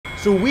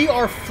So we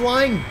are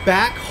flying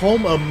back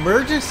home,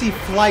 emergency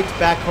flight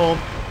back home,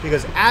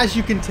 because as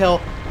you can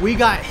tell, we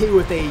got hit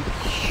with a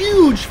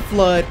huge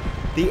flood.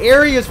 The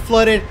area is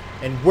flooded,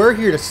 and we're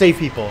here to save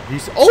people.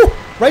 Oh,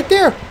 right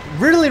there.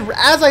 Really,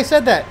 as I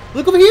said that,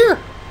 look over here.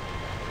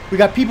 We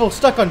got people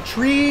stuck on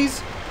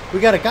trees. We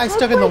got a guy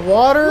stuck in the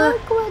water.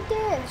 Look right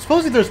there.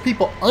 Supposedly there's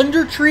people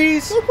under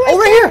trees. Look right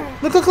right there. here.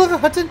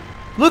 Look, Hudson.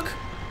 Look.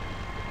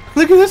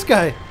 Look at this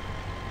guy.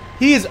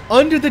 He is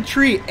under the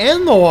tree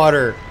and the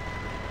water.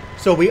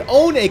 So we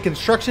own a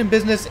construction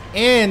business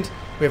and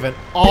we have an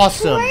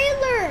awesome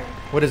trailer.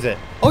 What is it?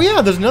 Oh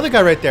yeah, there's another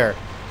guy right there.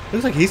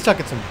 Looks like he's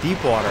stuck in some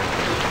deep water.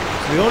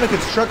 So we own a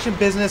construction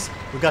business.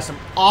 We've got some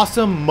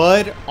awesome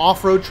mud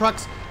off-road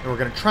trucks, and we're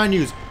gonna try and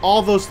use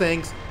all those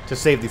things to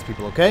save these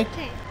people, okay?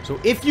 Okay. So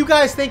if you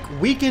guys think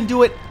we can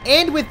do it,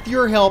 and with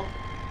your help,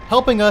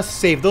 helping us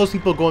save those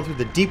people going through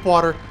the deep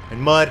water and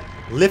mud,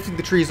 lifting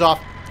the trees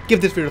off, give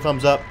this video a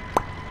thumbs up.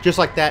 Just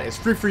like that, it's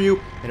free for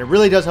you, and it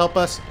really does help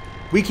us.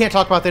 We can't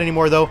talk about that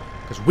anymore though,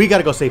 because we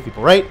gotta go save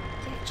people, right?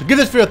 Okay. So give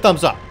this video a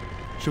thumbs up.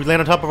 Should we land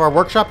on top of our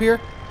workshop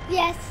here?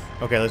 Yes.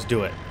 Okay, let's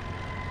do it.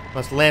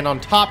 Let's land on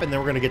top, and then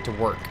we're gonna get to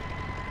work.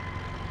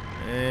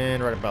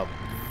 And right about...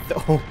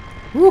 Oh,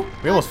 whew,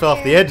 we almost fell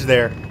off the edge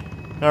there.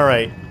 All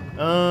right.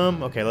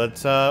 Okay,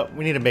 let's...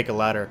 we need to make a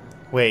ladder.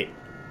 Wait.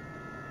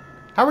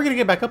 How are we gonna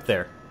get back up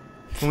there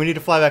when we need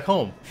to fly back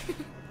home?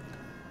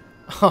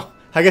 Oh,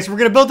 I guess we're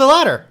gonna build the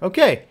ladder.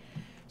 Okay.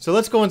 So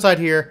let's go inside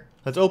here.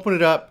 Let's open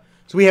it up.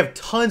 So we have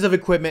tons of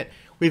equipment.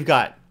 We've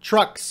got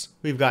trucks.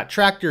 We've got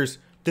tractors.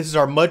 This is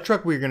our mud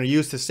truck we're gonna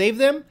use to save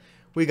them.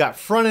 We got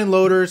front end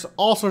loaders,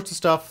 all sorts of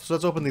stuff. So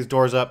let's open these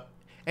doors up.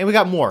 And we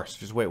got more. So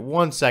just wait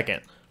 1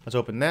 second. Let's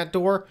open that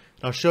door.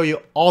 And I'll show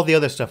you all the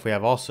other stuff we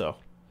have also.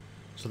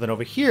 So then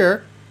over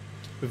here,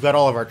 we've got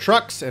all of our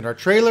trucks and our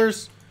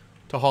trailers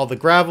to haul the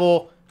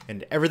gravel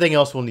and everything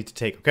else we'll need to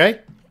take, okay?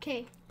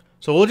 Okay.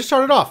 So we'll just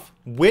start it off.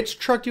 Which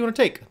truck do you want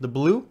to take? The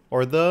blue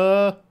or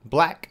the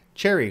black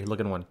cherry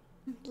looking one?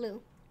 Blue.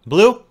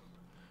 Blue?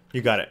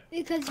 You got it.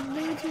 Because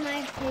blue's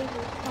my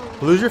favorite color.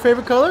 Blue's your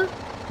favorite color?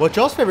 What's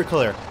y'all's favorite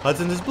color?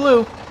 Hudson's is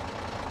blue.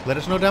 Let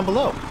us know down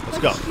below. Let's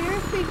go. What's your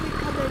favorite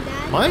color,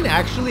 Dad? Mine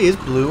actually is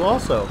blue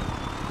also.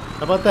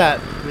 How about that?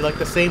 We like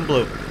the same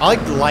blue. I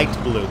like the light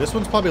blue. This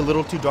one's probably a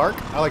little too dark.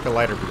 I like the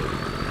lighter blue.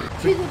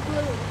 To the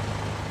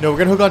blue. No, we're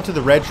going to hook onto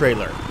the red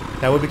trailer.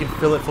 That way we can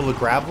fill it full of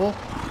gravel.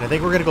 And I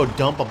think we're going to go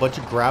dump a bunch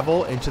of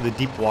gravel into the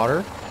deep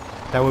water.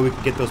 That way we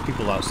can get those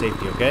people out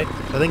safely, okay?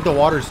 I think the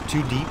water's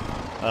too deep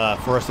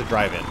for us to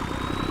drive in.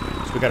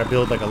 So we got to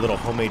build like a little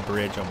homemade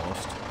bridge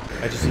almost.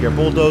 I just see our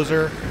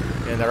bulldozer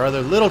and our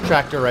other little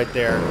tractor right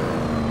there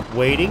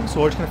waiting.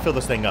 So we're just going to fill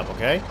this thing up,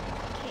 okay?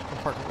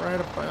 We'll park right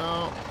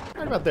about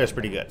there is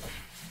pretty good.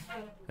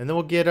 And then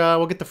we'll get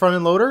the front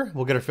end loader.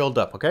 We'll get her filled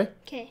up, okay?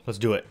 Okay. Let's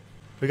do it.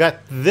 We got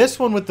this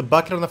one with the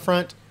bucket on the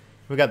front.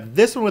 We got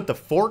this one with the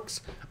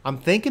forks. I'm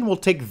thinking we'll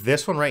take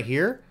this one right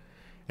here,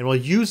 and we'll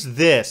use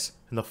this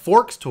and the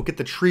forks to get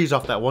the trees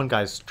off that one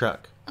guy's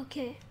truck.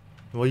 Okay.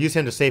 And we'll use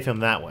him to save him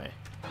that way.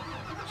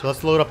 So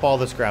let's load up all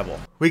this gravel.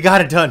 We got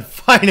it done,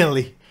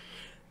 finally.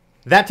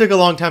 That took a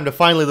long time to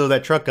finally load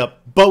that truck up,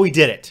 but we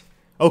did it.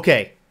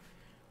 Okay.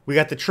 We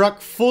got the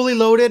truck fully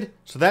loaded,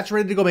 so that's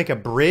ready to go make a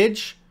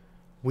bridge.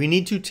 We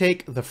need to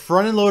take the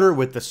front end loader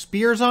with the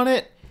spears on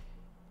it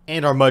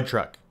and our mud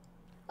truck.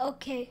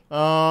 Okay.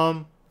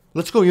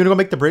 Let's go. You want to go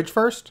make the bridge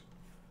first?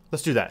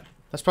 Let's do that.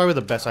 That's probably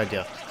the best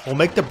idea. We'll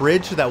make the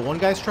bridge to that one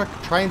guy's truck,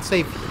 try and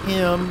save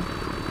him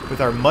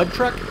with our mud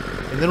truck,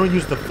 and then we'll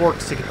use the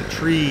forks to get the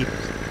tree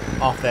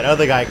off that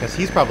other guy because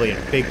he's probably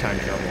in big time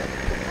trouble.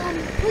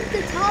 Put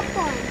the top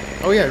on.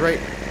 Oh yeah, right.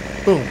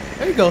 Boom.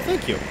 There you go.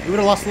 Thank you. We would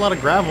have lost a lot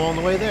of gravel on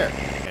the way there.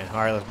 Okay,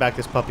 all right, let's back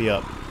this puppy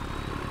up.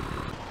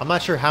 I'm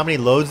not sure how many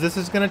loads this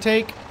is going to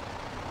take,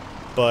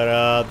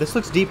 but this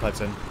looks deep,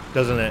 Hudson,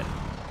 doesn't it?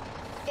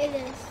 It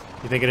is.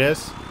 You think it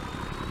is?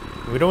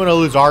 We don't want to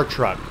lose our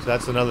truck, so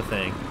that's another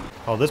thing.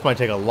 Oh, this might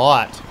take a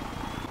lot.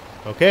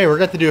 Okay, we're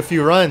going to have to do a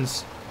few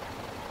runs.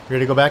 You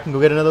ready to go back and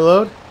go get another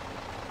load?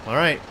 All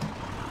right.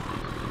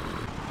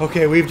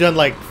 Okay, we've done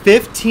like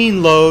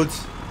 15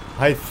 loads.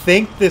 I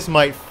think this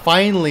might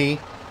finally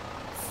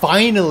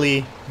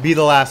be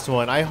the last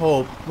one. I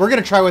hope. We're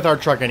going to try with our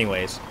truck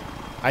anyways.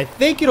 I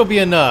think it'll be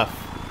enough.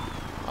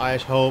 I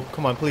hope.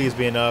 Come on, please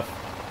be enough.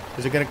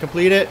 Is it going to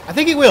complete it? I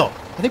think it will.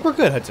 I think we're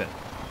good, Hudson.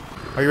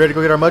 Are you ready to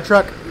go get our mud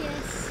truck?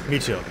 Yes. Me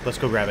too. Let's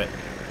go grab it.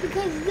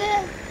 Because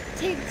this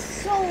takes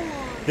so long.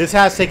 This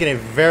has taken a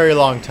very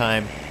long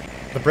time.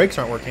 The brakes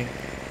aren't working.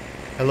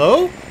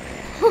 Hello?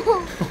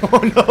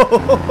 Oh no.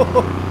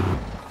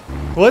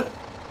 What?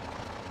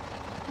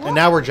 And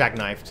now we're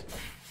jackknifed.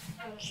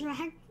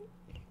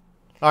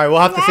 All right, we'll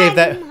have to save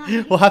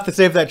that. We'll have to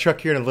save that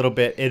truck here in a little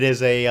bit. It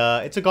is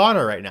it's a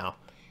goner right now.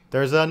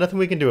 There's nothing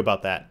we can do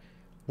about that.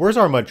 Where's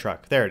our mud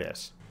truck? There it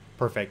is.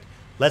 Perfect.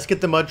 Let's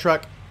get the mud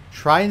truck.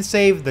 Try and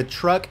save the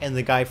truck and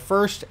the guy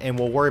first, and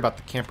we'll worry about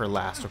the camper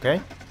last,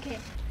 okay? Okay.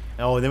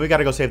 Oh, and then we got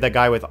to go save that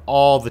guy with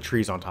all the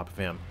trees on top of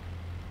him.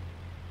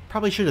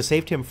 probably should have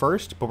saved him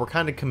first, but we're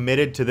kind of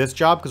committed to this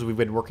job because we've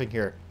been working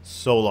here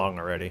so long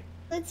already.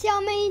 Let's see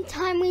how many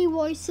time we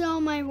wasted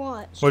on my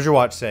watch. What does your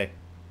watch say?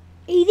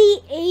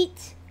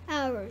 88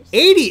 hours.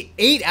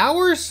 88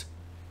 hours?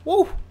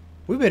 Whoa,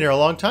 we've been here a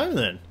long time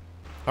then.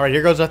 All right,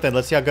 here goes nothing.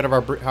 Let's see how good of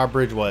our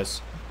bridge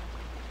was.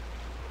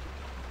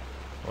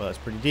 Well, that's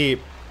pretty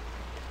deep.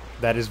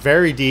 That is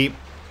very deep.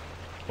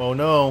 Oh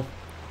no.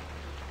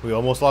 We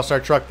almost lost our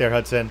truck there,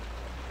 Hudson.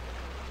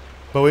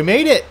 But we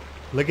made it.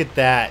 Look at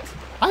that.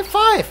 High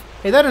five.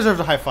 Hey, that deserves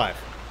a high five.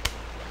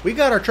 We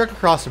got our truck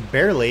across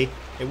barely.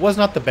 It was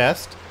not the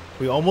best.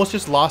 We almost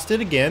just lost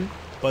it again.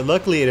 But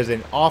luckily it is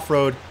an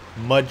off-road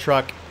mud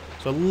truck.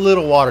 So a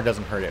little water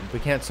doesn't hurt it. We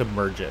can't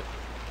submerge it.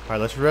 All right,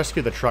 let's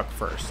rescue the truck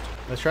first.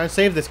 Let's try and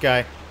save this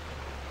guy.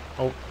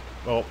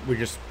 Oh, we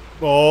just...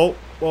 Oh.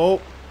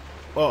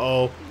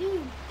 Uh-oh.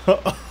 Dude.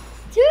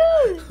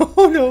 Dude.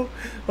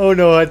 Oh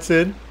no,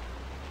 Hudson.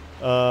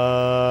 Do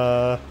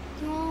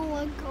you want to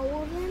let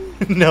go of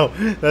him? No,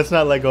 let's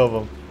not let go of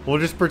him. We'll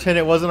just pretend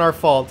it wasn't our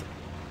fault.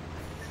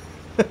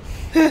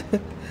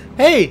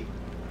 Hey!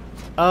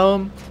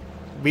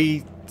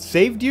 We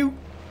saved you?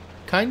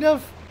 Kind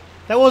of?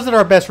 That wasn't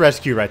our best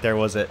rescue right there,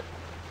 was it?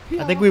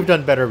 No. I think we've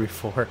done better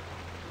before.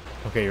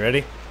 Okay, you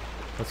ready?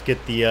 Let's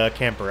get the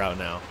camper out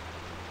now.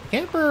 The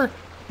camper,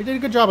 we did a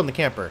good job on the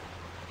camper.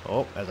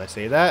 Oh, as I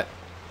say that,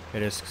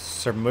 it is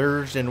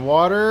submerged in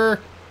water.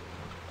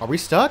 Are we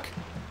stuck?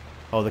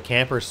 Oh, the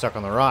camper is stuck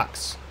on the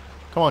rocks.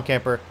 Come on,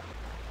 camper.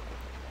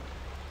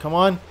 Come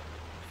on.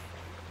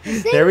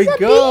 There we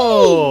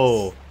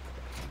go.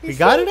 We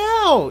got it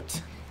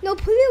out. No,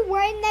 put it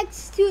right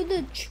next to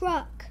the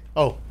truck.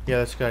 Oh, yeah,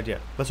 that's a good idea.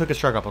 Let's hook his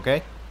truck up,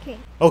 okay? Okay.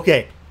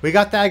 Okay, we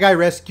got that guy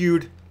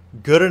rescued.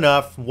 Good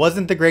enough.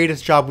 Wasn't the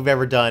greatest job we've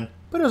ever done,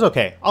 but it was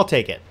okay. I'll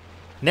take it.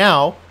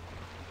 Now,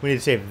 we need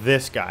to save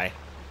this guy.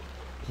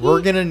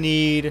 We're going to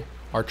need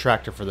our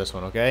tractor for this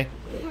one, okay?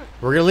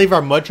 We're going to leave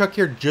our mud truck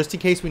here just in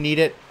case we need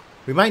it.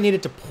 We might need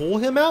it to pull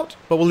him out,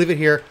 but we'll leave it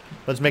here.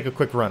 Let's make a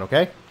quick run,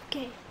 okay?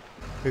 Okay.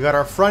 We got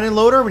our front end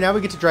loader. Now we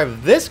get to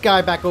drive this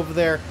guy back over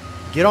there,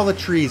 get all the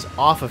trees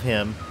off of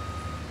him,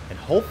 and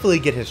hopefully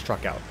get his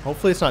truck out.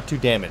 Hopefully it's not too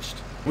damaged.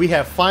 We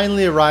have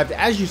finally arrived.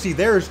 As you see,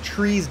 there's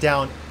trees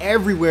down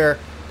everywhere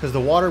because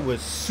the water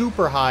was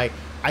super high.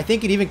 I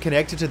think it even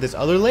connected to this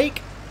other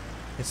lake.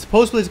 And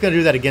supposedly it's going to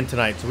do that again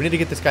tonight, so we need to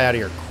get this guy out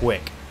of here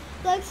quick.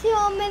 Let's see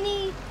how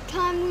many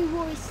time we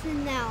wasted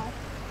now.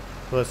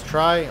 So let's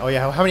try. Oh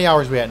yeah, how many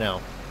hours are we at now?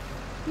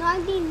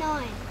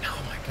 99.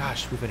 Oh my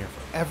gosh, we've been here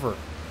forever.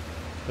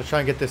 Let's try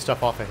and get this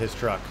stuff off of his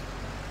truck.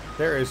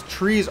 There is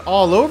trees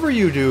all over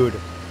you, dude.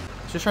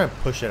 Let's just try and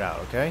push it out,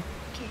 okay?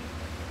 Okay.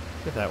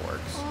 If that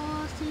works.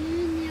 Oh,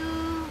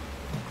 senor.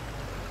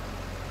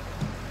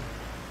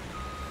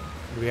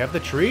 Do we have the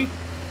tree?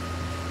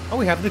 Oh,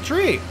 we have the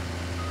tree.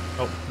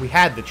 Oh, we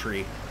had the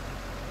tree.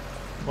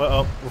 Well,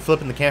 oh, we're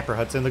flipping the camper,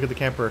 Hudson. Look at the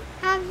camper.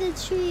 Have the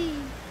tree.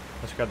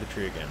 Let's grab the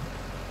tree again.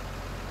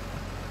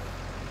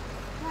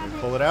 Grab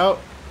Pull it out.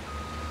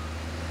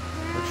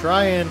 We're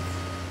trying.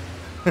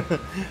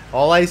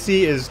 All I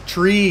see is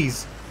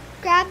trees.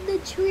 Grab the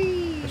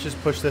tree. Let's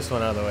just push this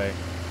one out of the way.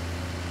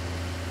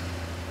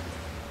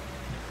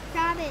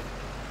 Grab it.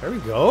 There we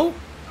go.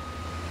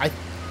 I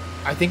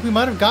think we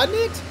might have gotten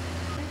it.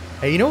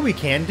 Hey, you know what we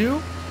can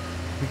do?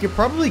 We could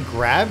probably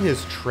grab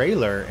his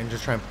trailer and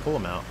just try and pull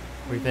him out.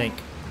 What do you think?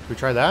 Should we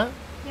try that?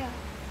 Yeah.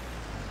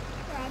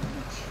 Grab the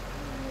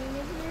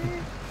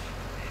trailer.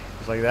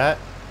 Just like that?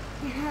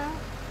 Yeah.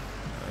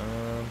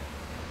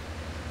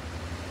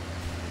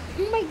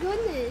 Oh my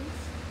goodness.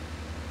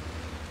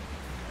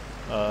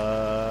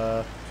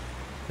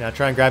 Now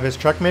try and grab his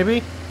truck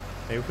maybe?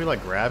 Maybe if we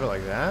like grab it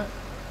like that?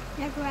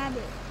 Yeah, grab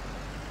it.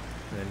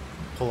 And then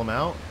pull him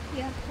out?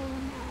 Yeah, pull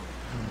him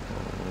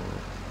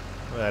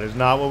out. That is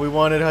not what we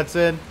wanted,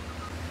 Hudson.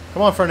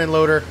 Come on, front end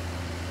loader.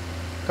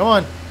 Come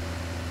on.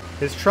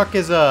 His truck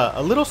is a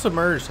little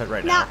submerged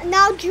right now.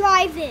 Now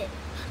drive it.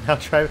 Now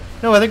drive it.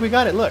 No, I think we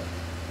got it. Look.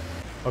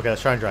 Okay,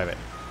 let's try and drive it.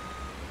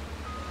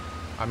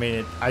 I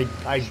mean, I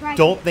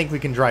don't think we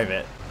can drive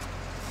it.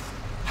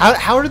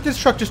 How did this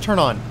truck just turn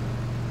on?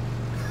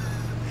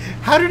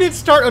 How did it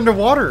start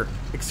underwater?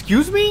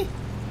 Excuse me?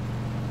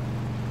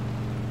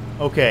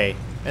 Okay.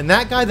 And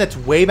that guy that's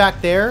way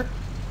back there,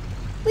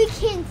 We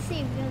can't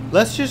save him.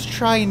 let's just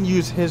try and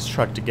use his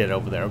truck to get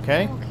over there,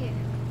 okay? Okay.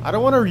 I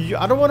don't want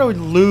to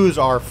lose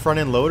our front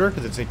end loader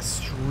because it's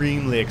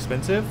extremely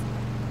expensive.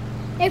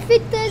 If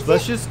it doesn't, So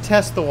let's just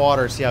test the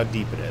water, see how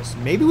deep it is.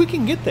 Maybe we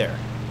can get there.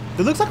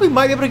 It looks like we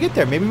might be able to get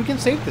there. Maybe we can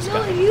save this no,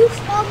 guy. use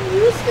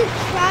the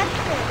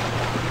tractor.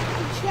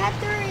 The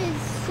tractor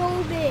is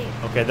so big.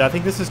 Okay, I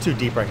think this is too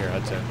deep right here,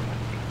 Hudson.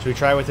 Should we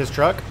try with his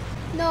truck?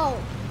 No,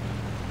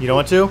 You don't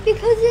want to?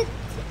 because it's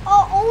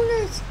our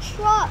owner's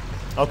truck.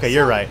 Okay,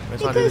 you're right.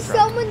 Let's not do the Because truck.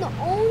 someone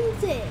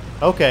owns it.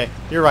 Okay,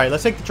 you're right.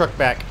 Let's take the truck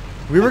back.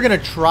 We were going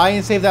to try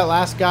and save that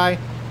last guy.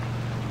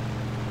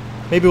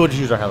 Maybe we'll just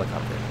use our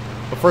helicopter.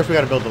 But first we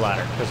got to build the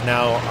ladder because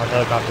now our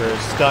helicopter is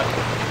stuck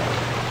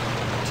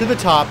to the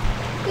top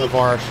of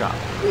our shop.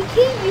 We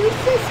can't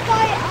use this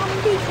guy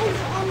because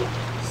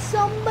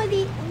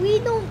we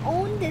don't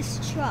own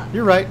this truck.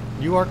 You're right.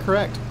 You are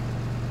correct.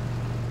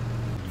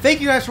 Thank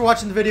you guys for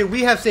watching the video.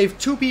 We have saved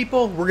 2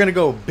 people. We're going to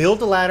go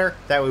build a ladder.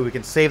 That way we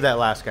can save that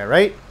last guy,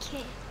 right?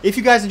 Okay. If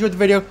you guys enjoyed the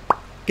video,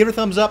 give it a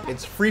thumbs up.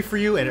 It's free for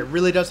you, and it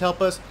really does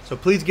help us. So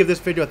please give this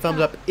video a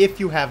thumbs up if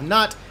you have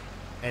not.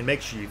 And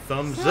make sure you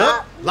thumbs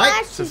up,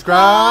 like,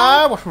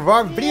 subscribe, watch more of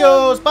our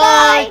videos.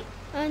 Bye!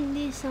 And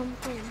do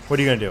something. What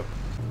are you going to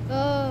do?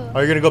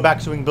 Are you going to go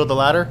back so we can build the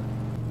ladder?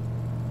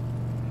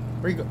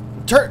 Where you go?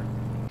 Turn!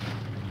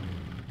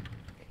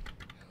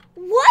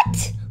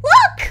 What?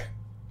 Look!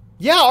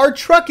 Yeah, our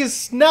truck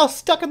is now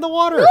stuck in the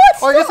water. No,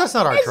 it's I guess not. that's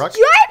not our It's truck.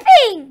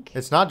 driving.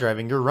 It's not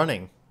driving. You're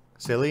running.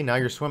 Silly. Now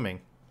you're swimming.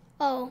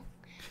 Oh.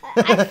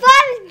 I thought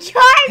it was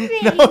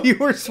driving. No, you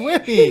were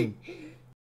swimming.